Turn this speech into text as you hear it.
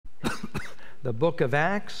the book of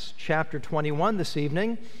Acts, chapter 21 this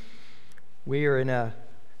evening. We are in a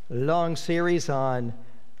long series on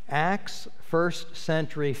Acts, first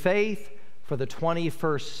century faith for the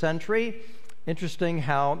 21st century. Interesting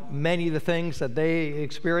how many of the things that they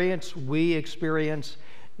experience, we experience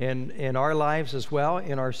in our lives as well,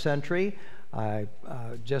 in our century. I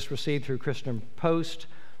just received through Christian Post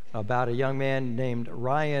about a young man named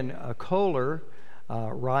Ryan Kohler.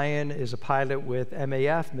 Ryan is a pilot with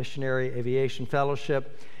MAF, Missionary Aviation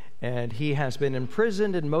Fellowship, and he has been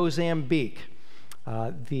imprisoned in Mozambique.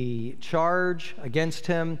 The charge against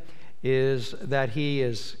him is that he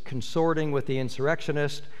is consorting with the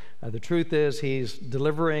insurrectionists. The truth is he's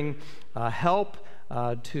delivering help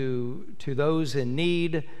to those in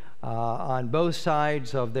need on both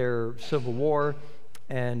sides of their civil war,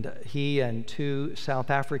 and he and two South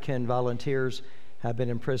African volunteers have been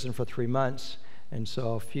in prison for 3 months. And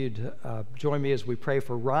so if you'd join me as we pray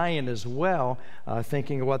for Ryan as well,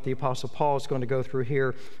 thinking of what the Apostle Paul is going to go through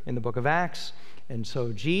here in the book of Acts. And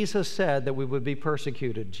so Jesus said that we would be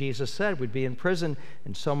persecuted. Jesus said we'd be in prison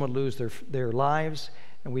and some would lose their lives.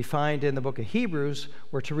 And we find in the book of Hebrews,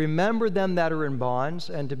 we're to remember them that are in bonds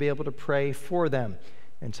and to be able to pray for them.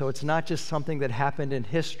 And so it's not just something that happened in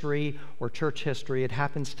history or church history. It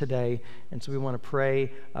happens today. And so we want to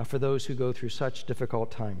pray for those who go through such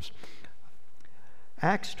difficult times.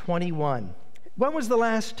 Acts 21. When was the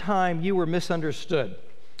last time you were misunderstood?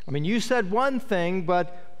 I mean, you said one thing,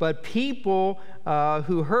 but people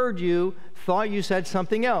who heard you thought you said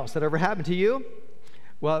something else. That ever happened to you?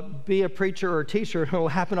 Well, be a preacher or a teacher, it will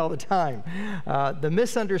happen all the time. The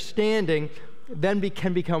misunderstanding then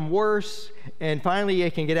can become worse, and finally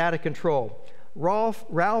it can get out of control.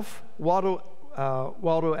 Ralph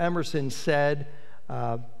Waldo Emerson said,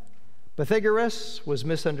 Pythagoras was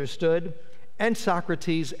misunderstood, and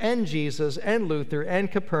Socrates, and Jesus, and Luther,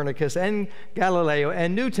 and Copernicus, and Galileo,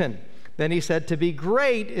 and Newton. Then he said, to be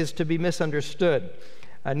great is to be misunderstood.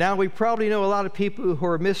 Now we probably know a lot of people who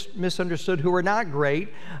are misunderstood who are not great,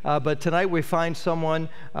 but tonight we find someone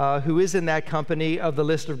who is in that company of the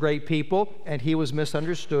list of great people, and he was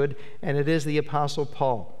misunderstood, and it is the Apostle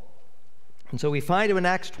Paul. And so we find him in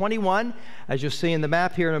Acts 21. As you'll see in the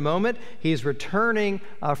map here in a moment, he's returning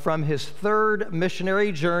from his third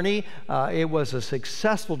missionary journey. It was a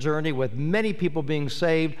successful journey with many people being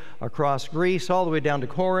saved across Greece, all the way down to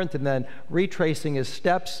Corinth, and then retracing his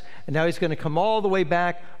steps. And now he's going to come all the way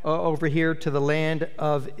back over here to the land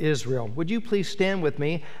of Israel. Would you please stand with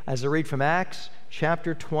me as I read from Acts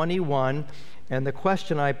chapter 21? And the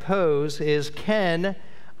question I pose is, can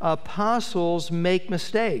apostles make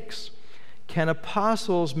mistakes? Can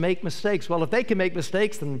apostles make mistakes? Well, if they can make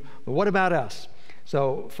mistakes, then what about us?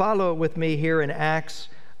 So follow with me here in Acts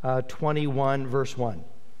 21, verse 1.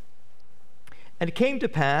 And it came to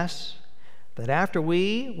pass that after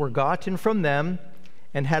we were gotten from them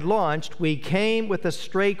and had launched, we came with a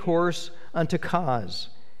stray course unto Cos,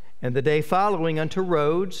 and the day following unto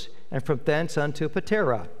Rhodes, and from thence unto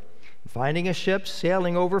Patara. Finding a ship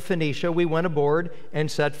sailing over Phoenicia, we went aboard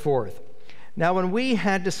and set forth. Now when we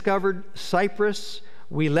had discovered Cyprus,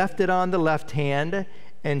 we left it on the left hand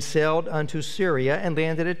and sailed unto Syria and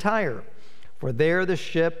landed at Tyre, for there the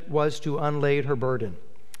ship was to unlade her burden.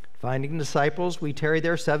 Finding disciples, we tarried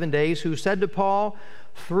there 7 days, who said to Paul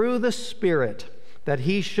through the Spirit that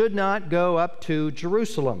he should not go up to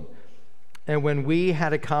Jerusalem. And when we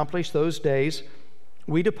had accomplished those days,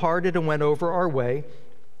 we departed and went over our way,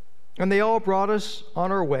 and they all brought us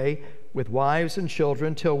on our way with wives and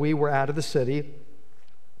children till we were out of the city.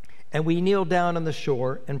 And we kneeled down on the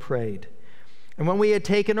shore and prayed. And when we had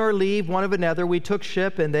taken our leave one of another, we took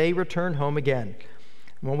ship, and they returned home again.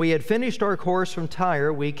 When we had finished our course from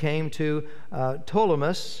Tyre, we came to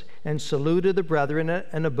Ptolemais and saluted the brethren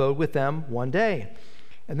and abode with them 1 day.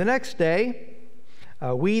 And the next day,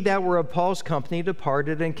 we that were of Paul's company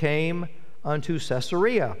departed and came unto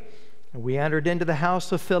Caesarea. And we entered into the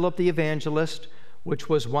house of Philip the evangelist, which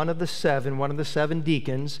was one of the seven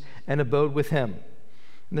deacons, and abode with him.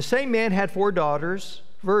 And the same man had 4 daughters,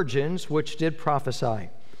 virgins, which did prophesy.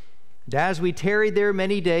 And as we tarried there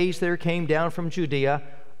many days, there came down from Judea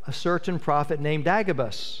a certain prophet named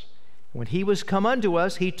Agabus. When he was come unto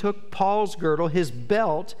us, he took Paul's girdle, his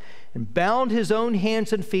belt, and bound his own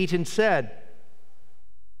hands and feet, and said,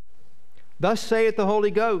 Thus saith the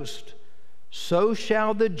Holy Ghost, so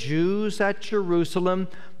shall the Jews at Jerusalem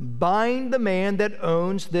bind the man that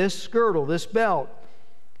owns this girdle, this belt,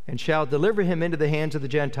 and shall deliver him into the hands of the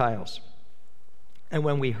Gentiles. And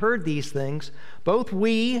when we heard these things, both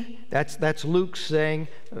we, that's Luke saying,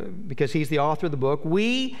 because he's the author of the book,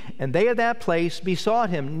 we and they of that place besought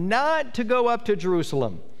him not to go up to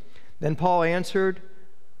Jerusalem, Then Paul answered,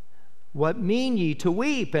 What mean ye to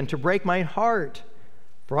weep and to break my heart?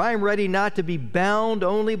 For I am ready not to be bound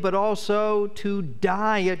only, but also to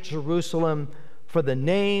die at Jerusalem for the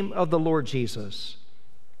name of the Lord Jesus.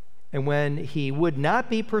 And when he would not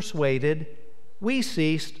be persuaded, we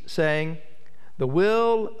ceased, saying, The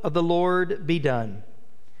will of the Lord be done.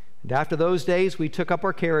 And after those days we took up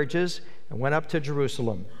our carriages and went up to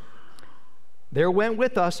Jerusalem. There went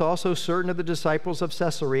with us also certain of the disciples of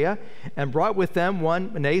Caesarea, and brought with them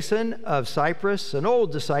one Mnason of Cyprus, an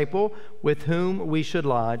old disciple, with whom we should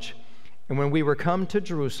lodge. And when we were come to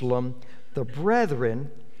Jerusalem, the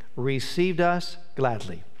brethren received us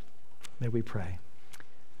gladly. May we pray.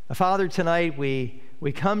 Father, tonight we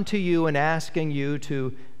come to you and asking you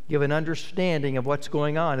to give an understanding of what's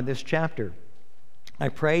going on in this chapter. I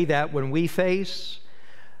pray that when we face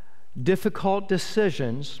difficult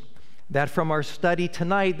decisions, that from our study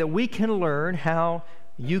tonight, that we can learn how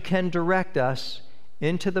you can direct us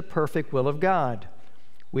into the perfect will of God.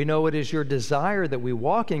 We know it is your desire that we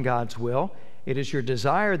walk in God's will. It is your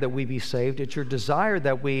desire that we be saved. It's your desire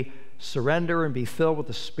that we surrender and be filled with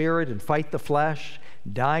the Spirit and fight the flesh,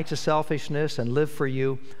 die to selfishness, and live for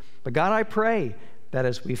you. But God, I pray that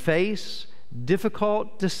as we face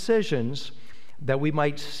difficult decisions, that we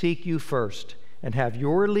might seek you first and have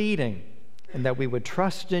your leading, and that we would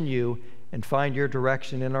trust in you and find your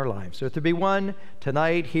direction in our lives. So if there be one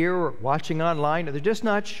tonight here or watching online, or they're just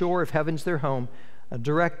not sure if heaven's their home,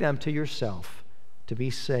 direct them to yourself to be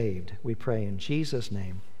saved. We pray in Jesus'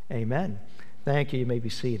 name. Amen. Thank you. You may be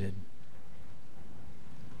seated.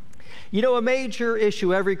 You know, a major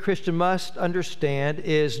issue every Christian must understand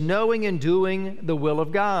is knowing and doing the will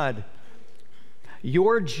of God.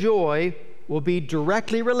 Your joy will be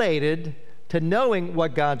directly related to knowing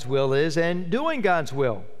what God's will is and doing God's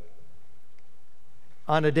will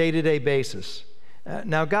on a day-to-day basis.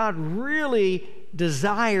 Now, God really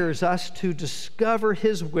desires us to discover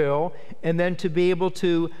his will and then to be able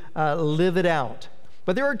to live it out.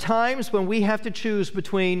 But there are times when we have to choose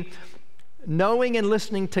between knowing and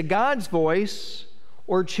listening to God's voice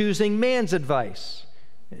or choosing man's advice.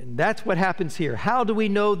 And that's what happens here. How do we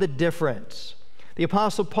know the difference? The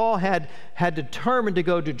Apostle Paul had determined to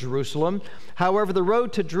go to Jerusalem. However, the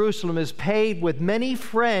road to Jerusalem is paved with many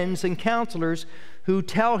friends and counselors who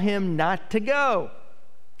tell him not to go.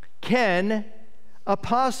 Can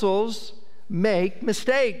apostles make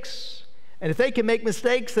mistakes? And if they can make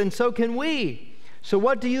mistakes, then so can we. So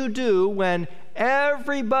what do you do when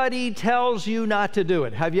everybody tells you not to do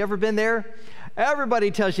it? Have you ever been there?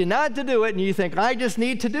 Everybody tells you not to do it, and you think, I just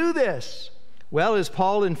need to do this. Well, is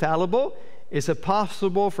Paul infallible? Is it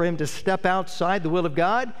possible for him to step outside the will of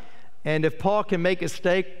God? And if Paul can make a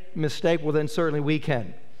mistake, well, then certainly we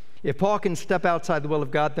can. If Paul can step outside the will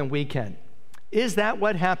of God, then we can. Is that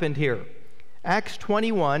what happened here? Acts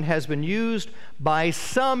 21 has been used by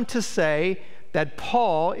some to say that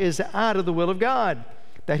Paul is out of the will of God,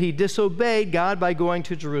 that he disobeyed God by going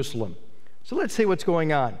to Jerusalem. So let's see what's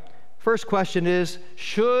going on. First question is,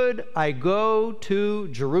 should I go to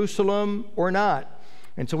Jerusalem or not?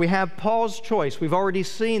 And so we have Paul's choice. We've already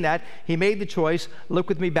seen that. He made the choice. Look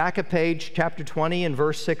with me back at chapter 20 and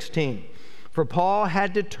verse 16. For Paul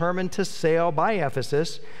had determined to sail by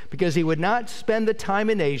Ephesus because he would not spend the time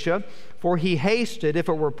in Asia, for he hasted, if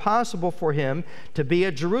it were possible for him, to be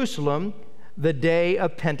at Jerusalem the day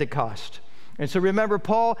of Pentecost. And so remember,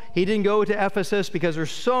 Paul, he didn't go to Ephesus because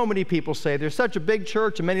there's so many people saved. There's such a big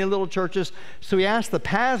church and many little churches. So he asked the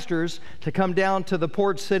pastors to come down to the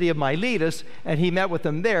port city of Miletus, and he met with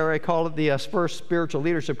them there. I call it the First Spiritual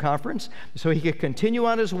Leadership Conference, so he could continue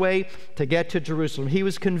on his way to get to Jerusalem. He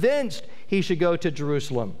was convinced he should go to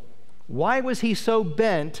Jerusalem. Why was he so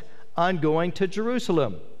bent on going to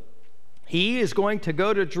Jerusalem? He is going to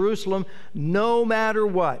go to Jerusalem no matter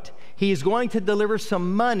what. He is going to deliver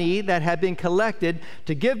some money that had been collected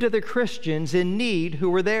to give to the Christians in need who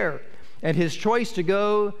were there. And his choice to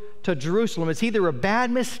go to Jerusalem is either a bad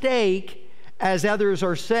mistake, as others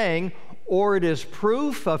are saying, or it is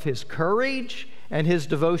proof of his courage and his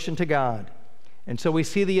devotion to God. And so we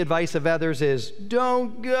see the advice of others is,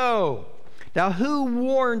 don't go. Now, who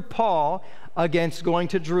warned Paul against going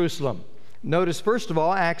to Jerusalem? Notice, first of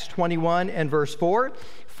all, Acts 21 and verse 4,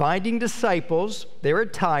 finding disciples there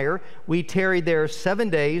at Tyre, we tarried there 7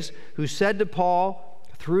 days, who said to Paul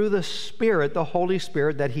through the Spirit, the Holy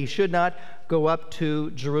Spirit, that he should not go up to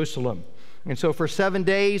Jerusalem. And so for 7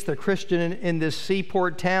 days, the Christian in this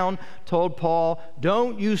seaport town told Paul,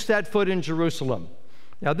 don't you set foot in Jerusalem.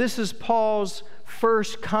 Now, this is Paul's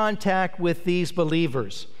first contact with these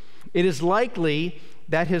believers. It is likely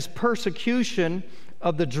that his persecution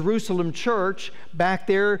of the Jerusalem church back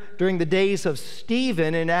there during the days of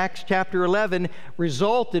Stephen in Acts chapter 11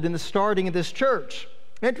 resulted in the starting of this church.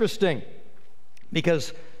 Interesting,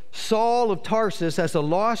 because Saul of Tarsus, as a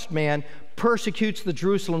lost man, persecutes the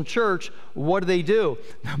Jerusalem church. What do?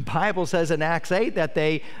 The Bible says in Acts 8 that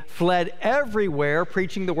they fled everywhere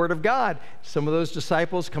preaching the word of God. Some of those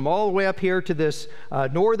disciples come all the way up here to this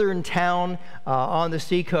northern town on the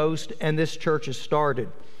seacoast, and this church is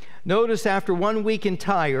started. Notice after 1 week in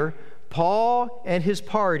Tyre, Paul and his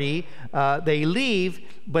party, they leave,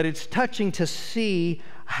 but it's touching to see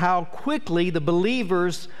how quickly the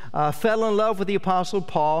believers fell in love with the Apostle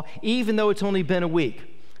Paul, even though it's only been a week.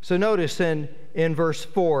 So notice in verse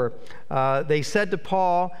 4, they said to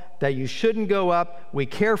Paul that you shouldn't go up. We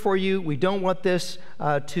care for you. We don't want this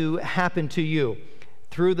to happen to you.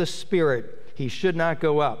 Through the Spirit, he should not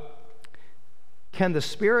go up. Can the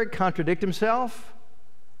Spirit contradict himself?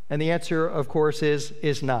 And the answer, of course,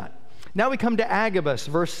 is not. Now we come to Agabus,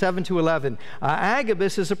 verse 7 to 11.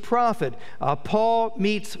 Agabus is a prophet. Paul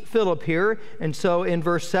meets Philip here, and so in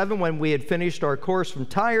verse 7, when we had finished our course from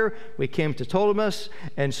Tyre, we came to Ptolemais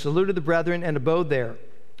and saluted the brethren and abode there.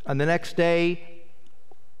 On the next day,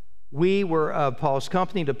 we were of Paul's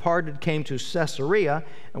company, departed, came to Caesarea,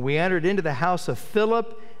 and we entered into the house of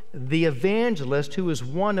Philip the evangelist, who was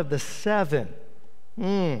one of the 7.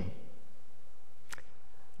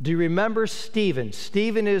 Do you remember Stephen?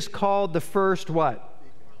 Stephen is called the first what?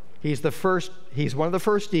 He's one of the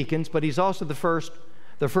first deacons, but he's also the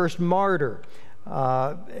first martyr.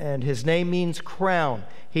 And his name means crown.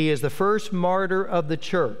 He is the first martyr of the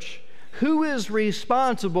church. Who is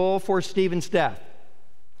responsible for Stephen's death?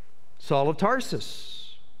 Saul of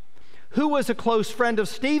Tarsus. Who was a close friend of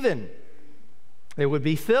Stephen? It would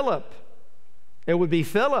be Philip. It would be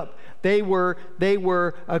Philip. They were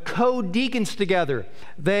co-deacons together.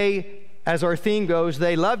 They, as our theme goes,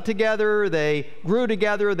 they loved together, they grew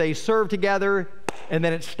together, they served together, and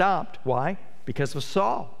then it stopped. Why? Because of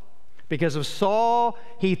Saul. Because of Saul,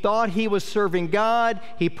 he thought he was serving God,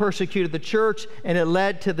 he persecuted the church, and it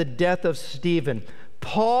led to the death of Stephen.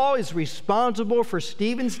 Paul is responsible for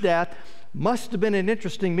Stephen's death. Must have been an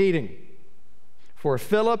interesting meeting for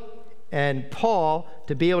Philip and Paul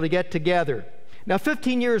to be able to get together. Now,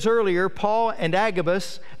 15 years earlier, Paul and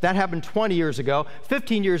Agabus, that happened 20 years ago.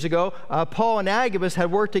 15 years ago, Paul and Agabus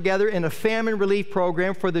had worked together in a famine relief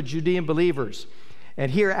program for the Judean believers. And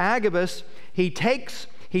here Agabus, he takes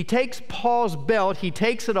Paul's belt, he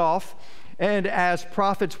takes it off, and as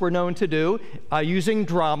prophets were known to do, using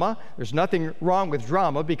drama. There's nothing wrong with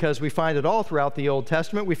drama because we find it all throughout the Old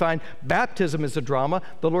Testament. We find baptism is a drama,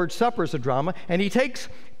 the Lord's Supper is a drama, and he takes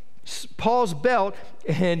Paul's belt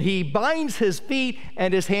and he binds his feet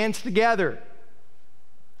and his hands together.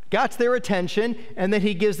 Got their attention, and then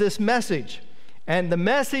he gives this message. And the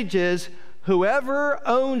message is, whoever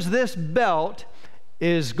owns this belt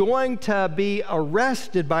is going to be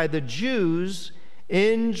arrested by the Jews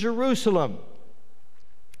in Jerusalem.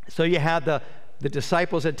 So you have the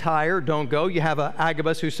disciples at Tyre, don't go. You have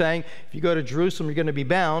Agabus who's saying, if you go to Jerusalem, you're going to be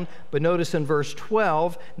bound. But notice in verse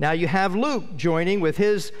 12, now you have Luke joining with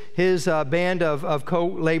his band of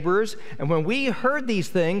co-laborers. And when we heard these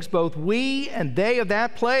things, both we and they of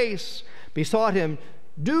that place besought him,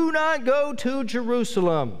 do not go to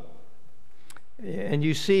Jerusalem. And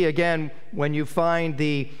you see again, when you find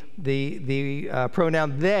the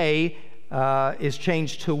pronoun they, is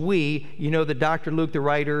changed to we, you know that Dr. Luke, the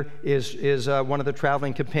writer, is one of the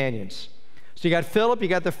traveling companions. So you got Philip, you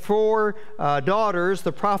got the 4 daughters,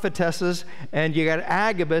 the prophetesses, and you got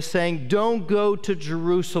Agabus saying, don't go to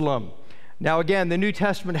Jerusalem. Now again, the New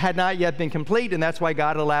Testament had not yet been complete, and that's why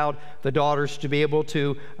God allowed the daughters to be able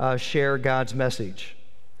to share God's message.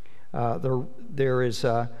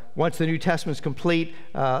 Once the New Testament is complete,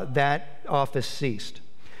 that office ceased.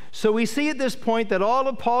 So we see at this point that all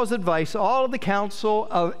of Paul's advice, all of the counsel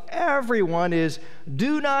of everyone is,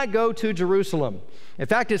 do not go to Jerusalem. In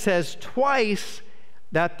fact, it says twice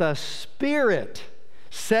that the Spirit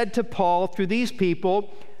said to Paul through these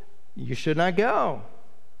people, you should not go.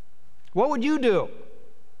 What would you do?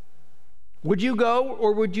 Would you go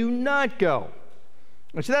or would you not go?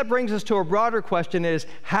 And so that brings us to a broader question, is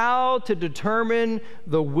how to determine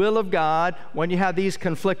the will of God when you have these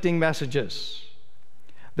conflicting messages.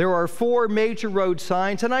 There are 4 major road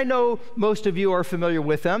signs, and I know most of you are familiar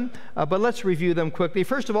with them, but let's review them quickly.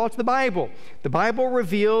 First of all, it's the Bible. The Bible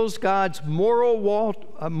reveals God's moral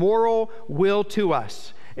will to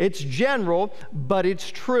us. It's general, but it's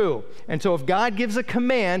true. And so if God gives a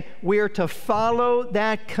command, we are to follow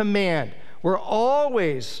that command. We're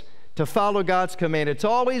always to follow God's command. It's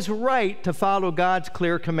always right to follow God's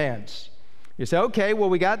clear commands. You say, okay, well,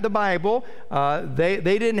 we got the Bible. They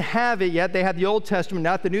didn't have it yet. They had the Old Testament,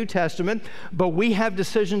 not the New Testament. But we have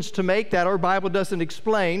decisions to make that our Bible doesn't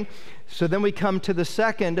explain. So then we come to the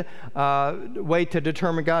second way to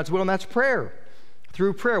determine God's will, and that's prayer.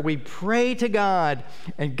 Through prayer, we pray to God,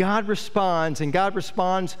 and God responds. And God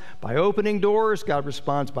responds by opening doors. God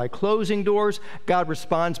responds by closing doors. God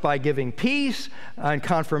responds by giving peace and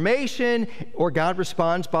confirmation, or God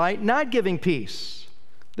responds by not giving peace.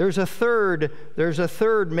 There's a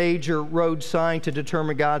third major road sign to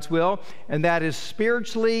determine God's will, and that is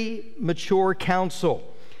spiritually mature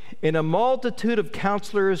counsel. In a multitude of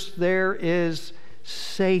counselors, there is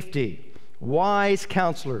safety. Wise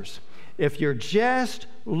counselors. If you're just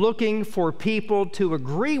looking for people to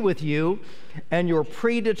agree with you and your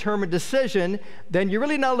predetermined decision, then you're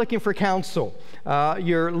really not looking for counsel.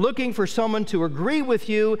 You're looking for someone to agree with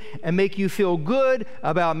you and make you feel good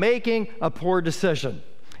about making a poor decision.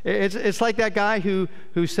 It's like that guy who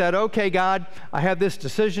said, okay, God, I have this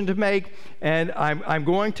decision to make, and I'm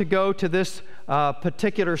going to go to this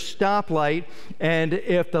particular stoplight, and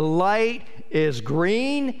if the light is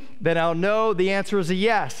green, then I'll know the answer is a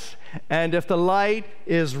yes. And if the light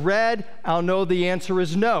is red, I'll know the answer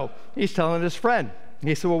is no. He's telling his friend.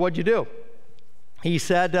 He said, well, what'd you do? He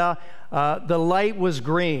said, the light was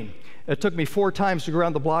green. It took me 4 times to go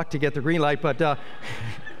around the block to get the green light, but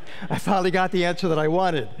I finally got the answer that I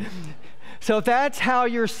wanted. So if that's how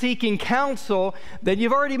you're seeking counsel, then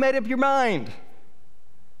you've already made up your mind.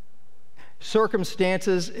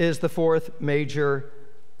 Circumstances is the fourth major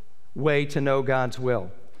way to know God's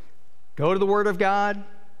will. Go to the Word of God.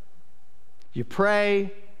 You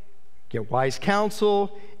pray, get wise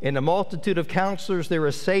counsel. In a multitude of counselors, there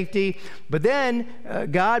is safety. But then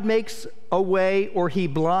God makes a way, or He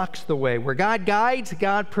blocks the way. Where God guides,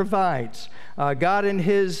 God provides. God in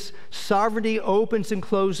His sovereignty opens and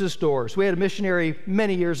closes doors. We had a missionary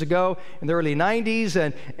many years ago in the early 90s,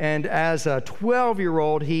 and as a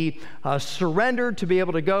 12-year-old, he surrendered to be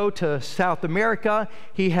able to go to South America.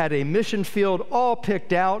 He had a mission field all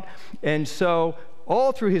picked out, and so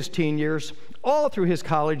all through his teen years, all through his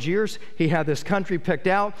college years, he had this country picked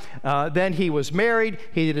out. Then he was married.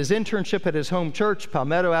 He did his internship at his home church,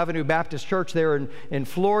 Palmetto Avenue Baptist Church there in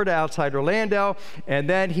Florida, outside Orlando. And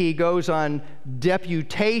then he goes on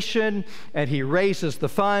deputation, and he raises the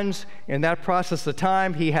funds. In that process of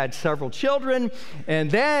time, he had several children.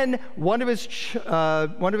 And then one of his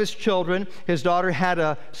children, his daughter, had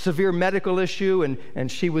a severe medical issue,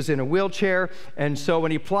 and she was in a wheelchair. And so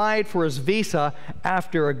when he applied for his visa,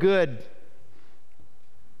 after a good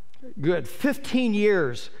 15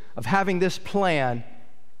 years of having this plan,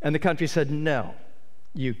 and the country said, no,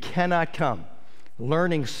 you cannot come.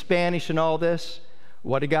 Learning Spanish and all this,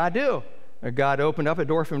 what did God do? God opened up a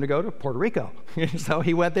door for him to go to Puerto Rico. So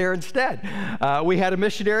he went there instead. We had a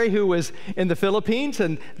missionary who was in the Philippines,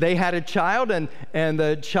 and they had a child, and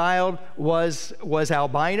the child was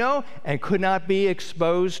albino and could not be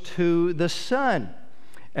exposed to the sun.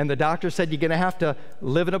 And the doctor said, you're going to have to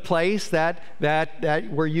live in a place that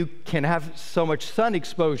where you can have so much sun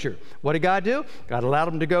exposure. What did God do? God allowed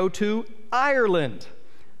him to go to Ireland.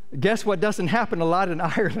 Guess what doesn't happen a lot in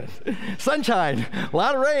Ireland? Sunshine, a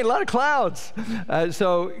lot of rain, a lot of clouds.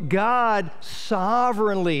 So God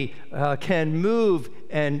sovereignly can move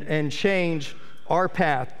and change our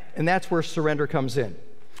path, and that's where surrender comes in.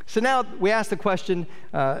 So now we ask the question,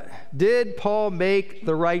 did Paul make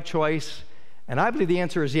the right choice? And I believe the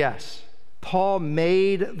answer is yes. Paul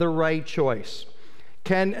made the right choice.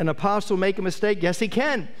 Can an apostle make a mistake? Yes, he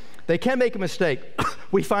can. They can make a mistake.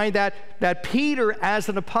 We find that Peter, as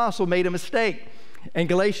an apostle, made a mistake. In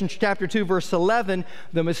Galatians chapter 2, verse 11,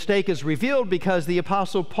 the mistake is revealed because the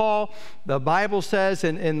apostle Paul, the Bible says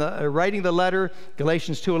in writing the letter,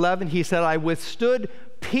 Galatians 2:11, he said, I withstood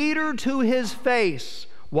Peter to his face.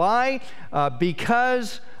 Why?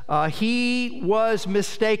 Because he was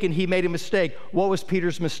mistaken. He made a mistake. What was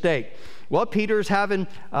Peter's mistake? Well, Peter's having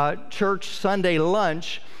church Sunday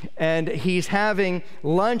lunch, and he's having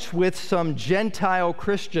lunch with some Gentile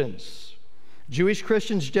Christians. Jewish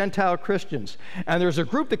Christians, Gentile Christians. And there's a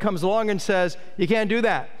group that comes along and says, you can't do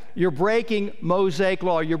that. You're breaking Mosaic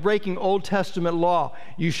law. You're breaking Old Testament law.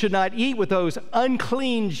 You should not eat with those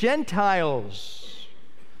unclean Gentiles.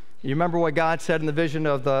 You remember what God said in the vision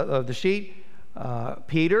of the sheet?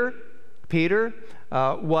 Peter,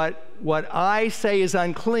 what I say is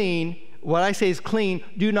unclean, what I say is clean,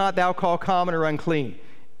 do not thou call common or unclean.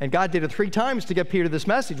 And God did it 3 times to get Peter this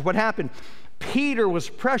message. What happened? Peter was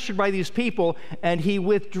pressured by these people, and he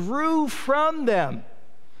withdrew from them.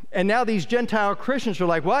 And now these Gentile Christians are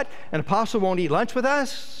like, what? An apostle won't eat lunch with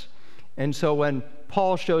us? And so when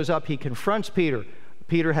Paul shows up, he confronts Peter.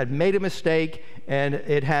 Peter had made a mistake, and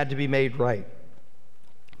it had to be made right.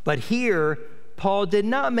 But here, Paul did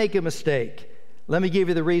not make a mistake. Let me give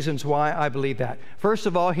you the reasons why I believe that. First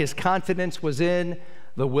of all, his confidence was in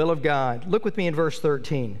the will of God. Look with me in verse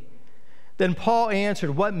 13. Then Paul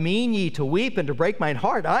answered, "What mean ye to weep and to break mine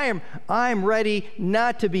heart? I am ready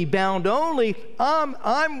not to be bound only.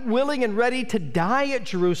 I'm willing and ready to die at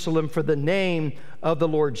Jerusalem for the name of the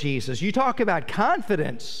Lord Jesus." You talk about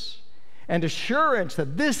confidence and assurance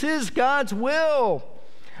that this is God's will.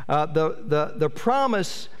 The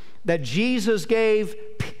promise that Jesus gave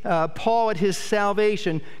Paul at his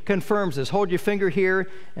salvation confirms this. Hold your finger here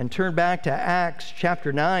and turn back to Acts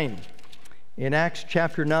chapter 9. In Acts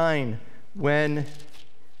chapter 9, when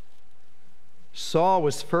Saul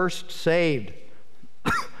was first saved,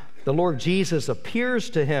 the Lord Jesus appears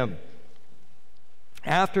to him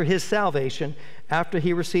after his salvation, after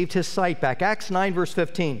he received his sight back. Acts 9, verse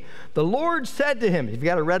 15. The Lord said to him, if you've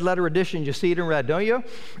got a red letter edition, you see it in red, don't you?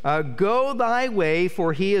 "Go thy way,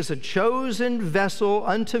 for he is a chosen vessel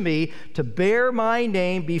unto me to bear my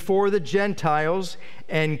name before the Gentiles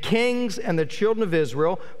and kings and the children of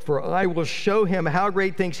Israel, for I will show him how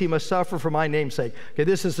great things he must suffer for my name's sake." Okay,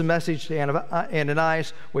 this is the message to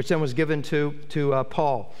Ananias, which then was given to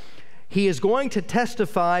Paul. He is going to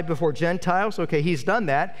testify before Gentiles. Okay, he's done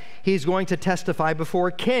that. He's going to testify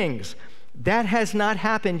before kings. That has not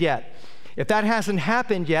happened yet. If that hasn't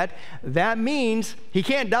happened yet, that means he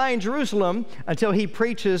can't die in Jerusalem until he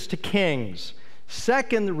preaches to kings.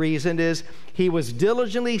 Second reason is he was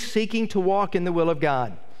diligently seeking to walk in the will of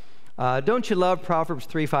God. Don't you love Proverbs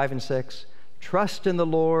 3, 5, and 6? "Trust in the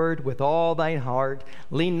Lord with all thine heart.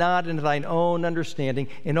 Lean not into thine own understanding.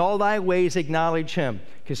 In all thy ways acknowledge him."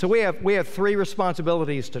 Okay, so we have three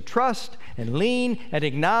responsibilities: to trust and lean and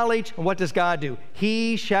acknowledge. And what does God do?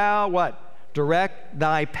 He shall what? Direct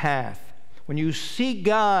thy path. When you seek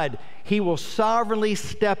God, he will sovereignly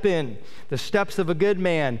step in. The steps of a good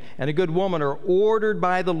man and a good woman are ordered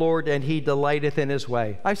by the Lord, and he delighteth in his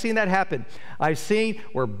way. I've seen that happen. I've seen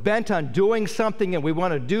we're bent on doing something, and we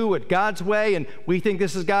want to do it God's way, and we think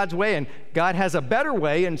this is God's way, and God has a better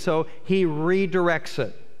way, and so he redirects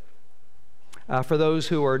it. For those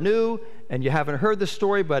who are new and you haven't heard the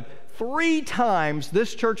story, but 3 times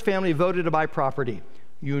this church family voted to buy property,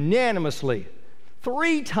 unanimously.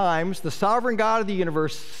 3 times the sovereign God of the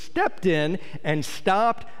universe stepped in and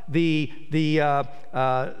stopped the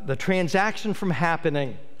transaction from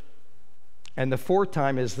happening. And the 4th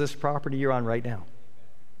time is this property you're on right now.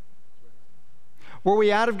 Were we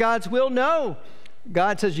out of God's will? No.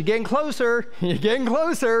 God says, "You're getting closer, you're getting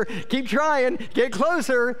closer, keep trying, get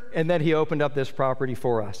closer." And then he opened up this property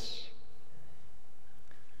for us.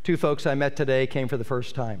 2 folks I met today came for the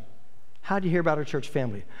first time. "How did you hear about our church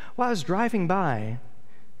family?" "Well, I was driving by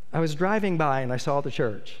and I saw the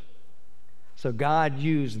church." So God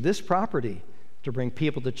used this property to bring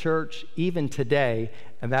people to church even today,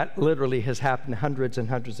 and that literally has happened hundreds and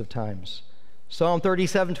hundreds of times. Psalm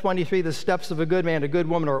 37:23, "The steps of a good man, a good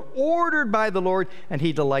woman are ordered by the Lord, and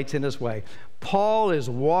he delights in his way." Paul is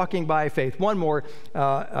walking by faith. One more,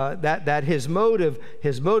 that his motive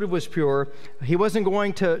was pure. He wasn't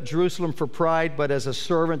going to Jerusalem for pride, but as a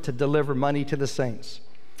servant to deliver money to the saints.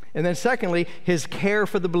 And then secondly, his care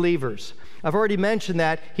for the believers. I've already mentioned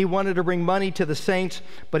that he wanted to bring money to the saints,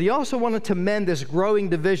 but he also wanted to mend this growing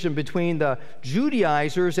division between the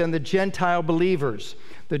Judaizers and the Gentile believers.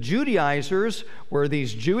 The Judaizers were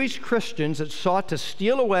these Jewish Christians that sought to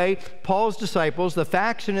steal away Paul's disciples, the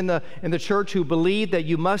faction in the church who believed that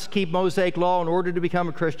you must keep Mosaic law in order to become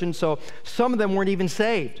a Christian, so some of them weren't even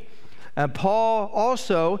saved. And Paul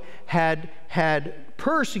also had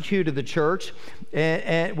persecuted the church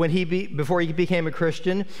before he became a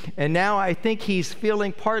Christian, and now I think he's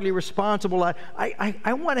feeling partly responsible.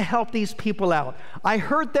 I want to help these people out. I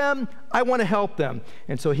hurt them, I want to help them.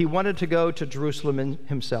 And so he wanted to go to Jerusalem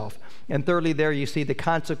himself. And thirdly, there you see the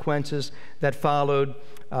consequences that followed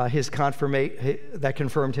that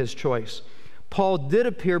confirmed his choice. Paul did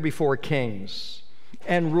appear before kings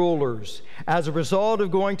and rulers. As a result of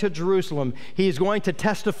going to Jerusalem, he's going to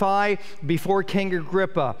testify before King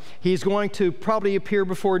Agrippa. He's going to probably appear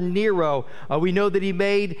before Nero. We know that he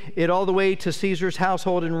made it all the way to Caesar's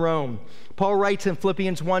household in Rome. Paul writes in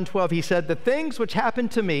Philippians 1:12, he said, "The things which happened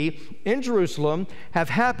to me in Jerusalem have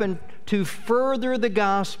happened to further the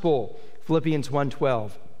gospel." Philippians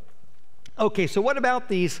 1:12. Okay, so what about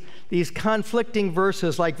these conflicting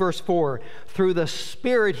verses like verse 4? Through the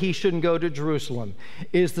Spirit he shouldn't go to Jerusalem.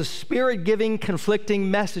 Is the Spirit giving conflicting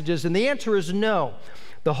messages? And the answer is no.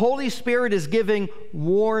 The Holy Spirit is giving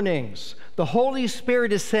warnings. The Holy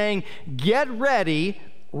Spirit is saying, get ready,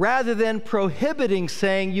 rather than prohibiting,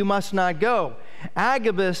 saying you must not go.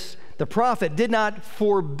 Agabus, the prophet, did not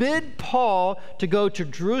forbid Paul to go to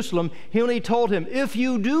Jerusalem. He only told him, if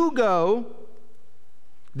you do go,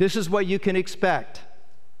 this is what you can expect: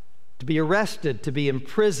 to be arrested, to be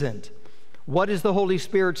imprisoned. What is the Holy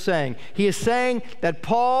Spirit saying? He is saying that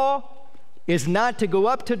Paul is not to go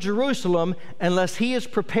up to Jerusalem unless he is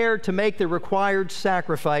prepared to make the required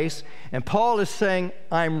sacrifice. And Paul is saying,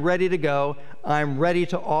 I'm ready to go. I'm ready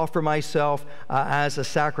to offer myself as a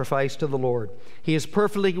sacrifice to the Lord. He is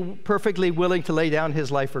perfectly willing to lay down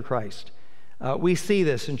his life for Christ. We see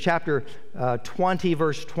this in chapter 20,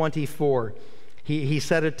 verse 24. He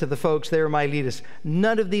said it to the folks there in Miletus.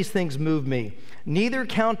 None of these things move me. Neither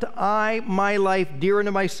count I my life dear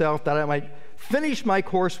unto myself, that I might finish my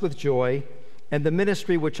course with joy, and the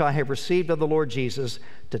ministry which I have received of the Lord Jesus,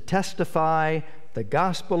 to testify the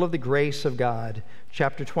gospel of the grace of God.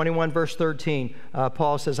 Chapter 21, verse 13,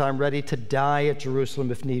 Paul says, I'm ready to die at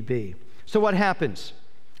Jerusalem if need be. So what happens?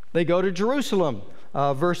 They go to Jerusalem.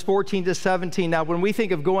 Verse 14 to 17. Now, when we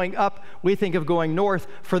think of going up, we think of going north.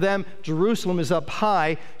 For them, Jerusalem is up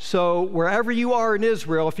high. So wherever you are in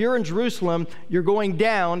Israel, if you're in Jerusalem, you're going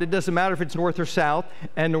down. It doesn't matter if it's north or south.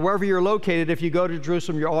 And wherever you're located, if you go to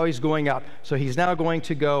Jerusalem, you're always going up. So he's now going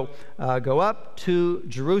to go up to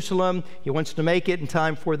Jerusalem. He wants to make it in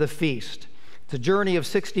time for the feast. It's a journey of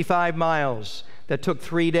 65 miles that took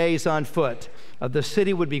 3 days on foot. The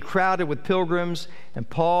city would be crowded with pilgrims, and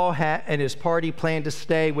Paul and his party planned to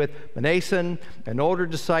stay with Manason, an older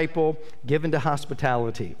disciple given to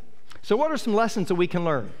hospitality. So what are some lessons that we can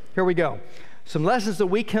learn? Here we go. Some lessons that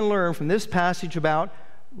we can learn from this passage about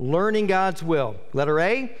learning God's will. Letter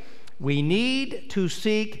A, we need to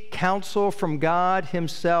seek counsel from God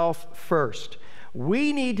himself first.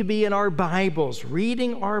 We need to be in our Bibles,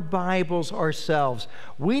 reading our Bibles ourselves.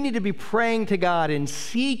 We need to be praying to God and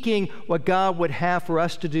seeking what God would have for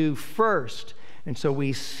us to do first. And so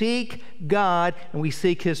we seek God and we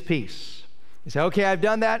seek his peace. You say, okay, I've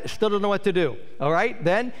done that, still don't know what to do. All right,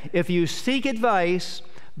 then if you seek advice,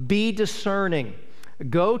 be discerning.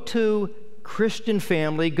 Go to Christian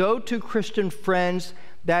family, go to Christian friends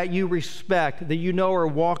that you respect, that you know are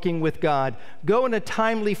walking with God. Go in a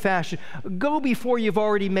timely fashion. Go before you've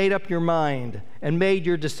already made up your mind and made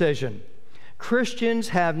your decision. Christians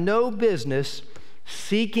have no business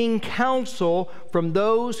seeking counsel from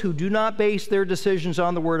those who do not base their decisions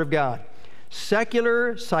on the Word of God.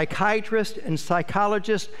 Secular psychiatrists and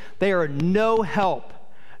psychologists, they are no help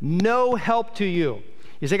to you.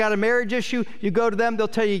 You say, got a marriage issue, you go to them, they'll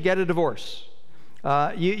tell you get a divorce.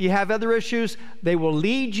 You have other issues, they will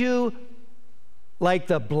lead you like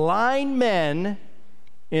the blind men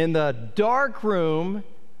in the dark room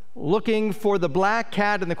looking for the black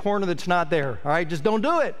cat in the corner that's not there. All right, just don't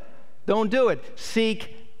do it. Don't do it.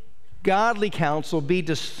 Seek godly counsel. Be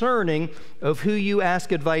discerning of who you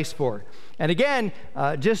ask advice for. And again,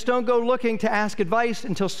 just don't go looking to ask advice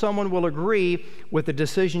until someone will agree with the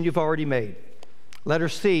decision you've already made. Letter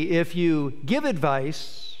C, if you give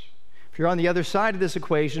advice, if you're on the other side of this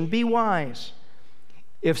equation, be wise.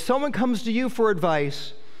 If someone comes to you for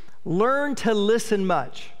advice, learn to listen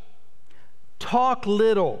much. Talk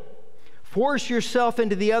little. Force yourself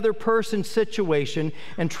into the other person's situation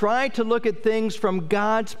and try to look at things from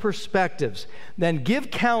God's perspectives. Then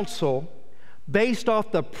give counsel based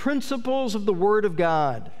off the principles of the Word of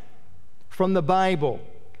God from the Bible.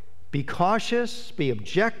 Be cautious, be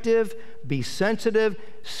objective, be sensitive.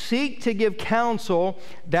 Seek to give counsel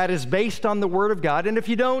that is based on the Word of God. And if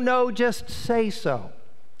you don't know, just say so.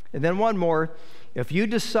 And then one more. If you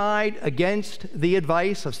decide against the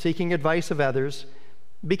advice of seeking advice of others,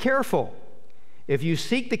 be careful. If you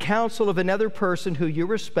seek the counsel of another person who you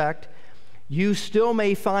respect, you still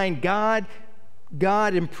may find God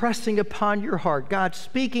impressing upon your heart, God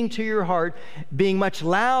speaking to your heart, being much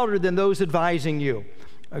louder than those advising you.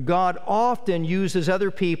 God often uses other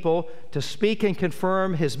people to speak and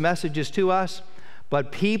confirm his messages to us,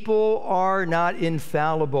 but people are not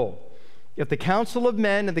infallible. If the counsel of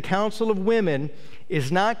men and the counsel of women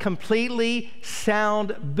is not completely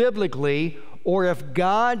sound biblically, or if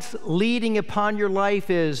God's leading upon your life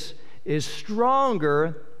is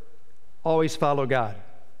stronger, always follow God.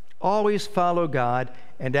 Always follow God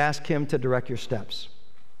and ask him to direct your steps.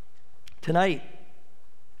 Tonight,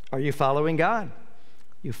 are you following God?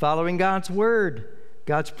 You following God's word,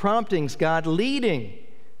 God's promptings, God leading?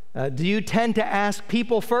 Do you tend to ask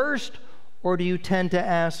people first, or do you tend to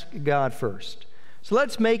ask God first? So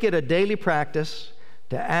let's make it a daily practice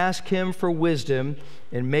to ask him for wisdom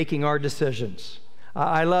in making our decisions.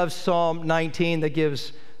 I love Psalm 19 that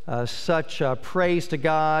gives such praise to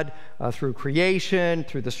God through creation,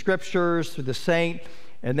 through the scriptures, through the saint.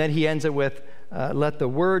 And then he ends it with, let the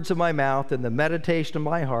words of my mouth and the meditation of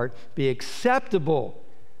my heart be acceptable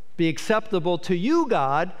to you,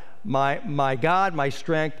 God, my God, my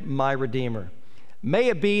strength, my Redeemer. May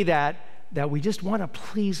it be that we just want to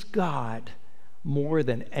please God more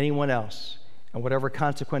than anyone else. And whatever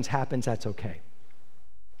consequence happens, that's okay.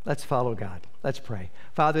 Let's follow God. Let's pray.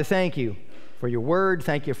 Father, thank you for your word.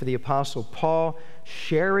 Thank you for the Apostle Paul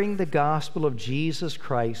sharing the gospel of Jesus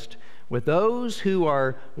Christ with those who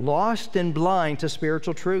are lost and blind to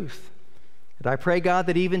spiritual truth. And I pray, God,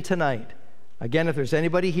 that even tonight, again, if there's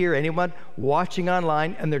anybody here, anyone watching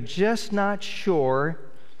online, and they're just not sure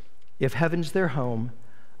if heaven's their home,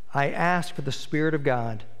 I ask for the Spirit of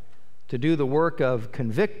God to do the work of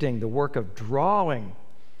convicting, the work of drawing.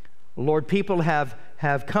 Lord, people have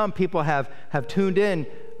come, people have tuned in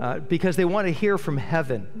because they want to hear from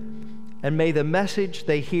heaven. And may the message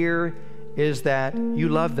they hear is that you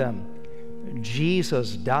love them.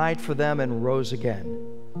 Jesus died for them and rose again.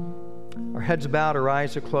 Our heads bowed, our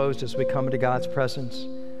eyes are closed as we come into God's presence.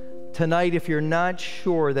 Tonight, if you're not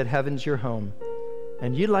sure that heaven's your home,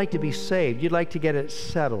 and you'd like to be saved, you'd like to get it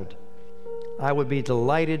settled, I would be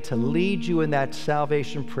delighted to lead you in that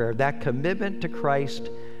salvation prayer, that commitment to Christ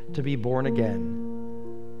to be born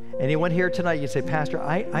again. Anyone here tonight, you'd say, Pastor,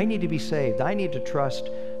 I need to be saved. I need to trust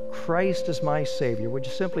Christ as my Savior. Would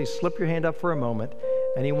you simply slip your hand up for a moment?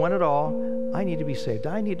 Anyone at all? I need to be saved.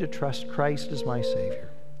 I need to trust Christ as my Savior.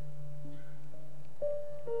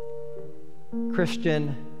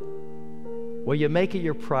 Christian, will you make it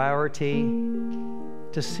your priority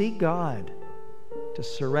to seek God, to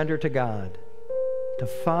surrender to God, to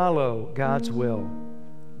follow God's will,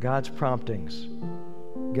 God's promptings,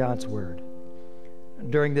 God's word?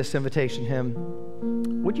 During this invitation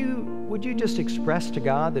hymn, would you just express to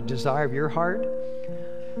God the desire of your heart?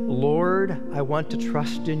 Lord, I want to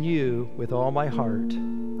trust in you with all my heart.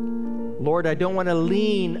 Lord, I don't want to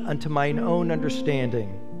lean unto mine own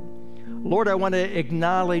understanding. Lord, I want to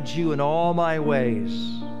acknowledge you in all my ways.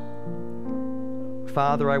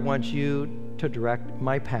 Father, I want you to direct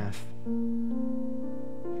my path.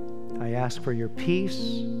 I ask for your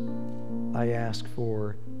peace. I ask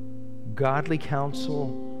for godly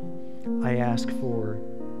counsel. I ask for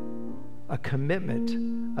a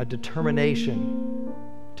commitment, a determination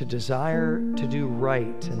to desire to do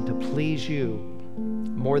right and to please you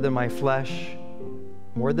more than my flesh,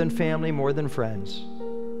 more than family, more than friends,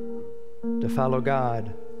 to follow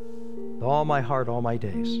God with all my heart, all my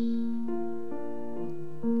days.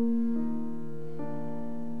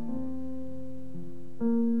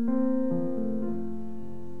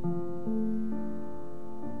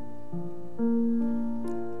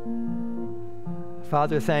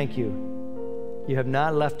 Father, thank you. You have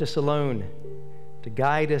not left us alone to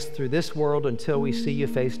guide us through this world until we see you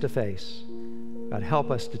face to face. God, help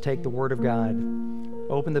us to take the Word of God,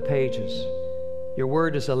 open the pages. Your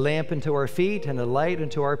Word is a lamp unto our feet and a light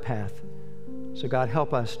unto our path. So God,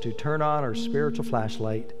 help us to turn on our spiritual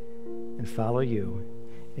flashlight and follow you.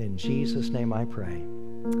 In Jesus' name I pray.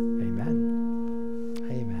 Amen.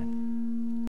 Amen.